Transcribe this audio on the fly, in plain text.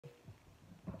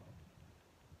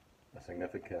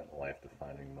significant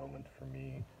life-defining moment for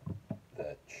me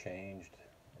that changed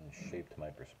and shaped my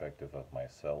perspective of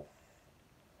myself,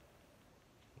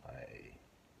 my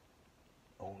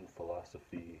own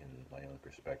philosophy, and my own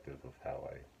perspective of how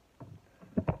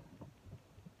I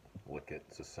look at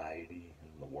society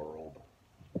and the world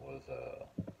was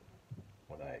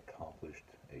when I accomplished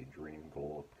a dream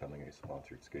goal of becoming a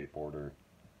sponsored skateboarder.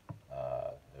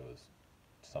 It was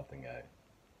something I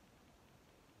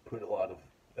put a lot of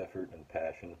effort and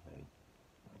passion, and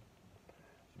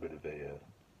it's a bit of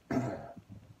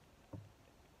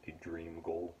a dream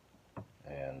goal,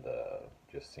 and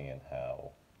just seeing how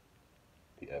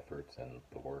the efforts and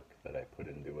the work that I put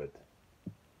into it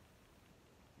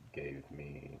gave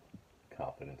me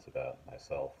confidence about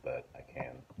myself that I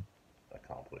can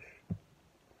accomplish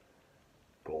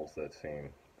goals that seem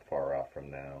far off from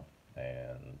now.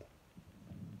 And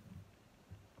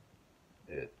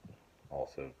it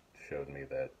also showed me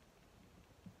that,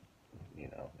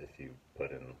 if you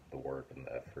put in the work and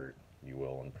the effort, you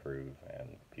will improve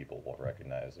and people will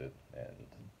recognize it, and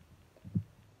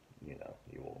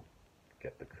you will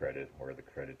get the credit where the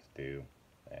credit's due.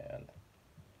 And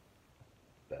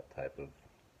that type of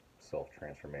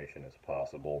self-transformation is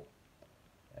possible,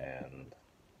 and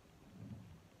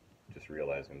just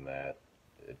realizing that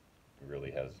it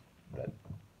really has that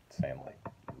same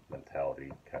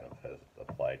mentality kind of has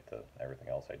applied to everything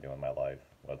else I do in my life,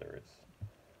 whether it's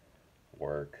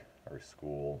work or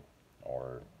school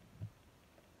or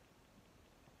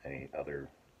any other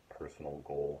personal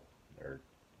goal or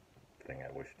thing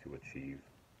I wish to achieve.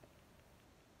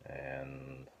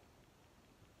 And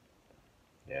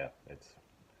yeah,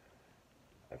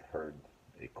 I've heard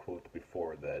a quote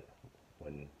before that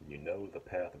when you know the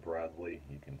path broadly,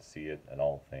 you can see it in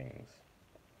all things.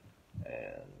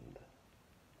 And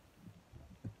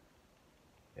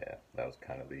yeah, that was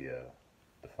kind of the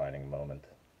defining moment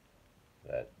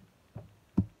that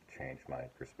changed my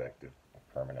perspective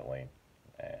permanently.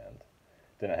 And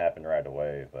it didn't happen right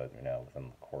away, but within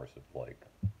the course of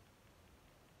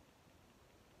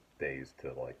days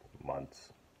to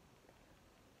months,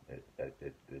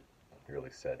 it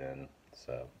really set in.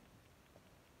 So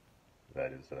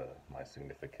that is my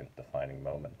significant defining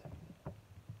moment.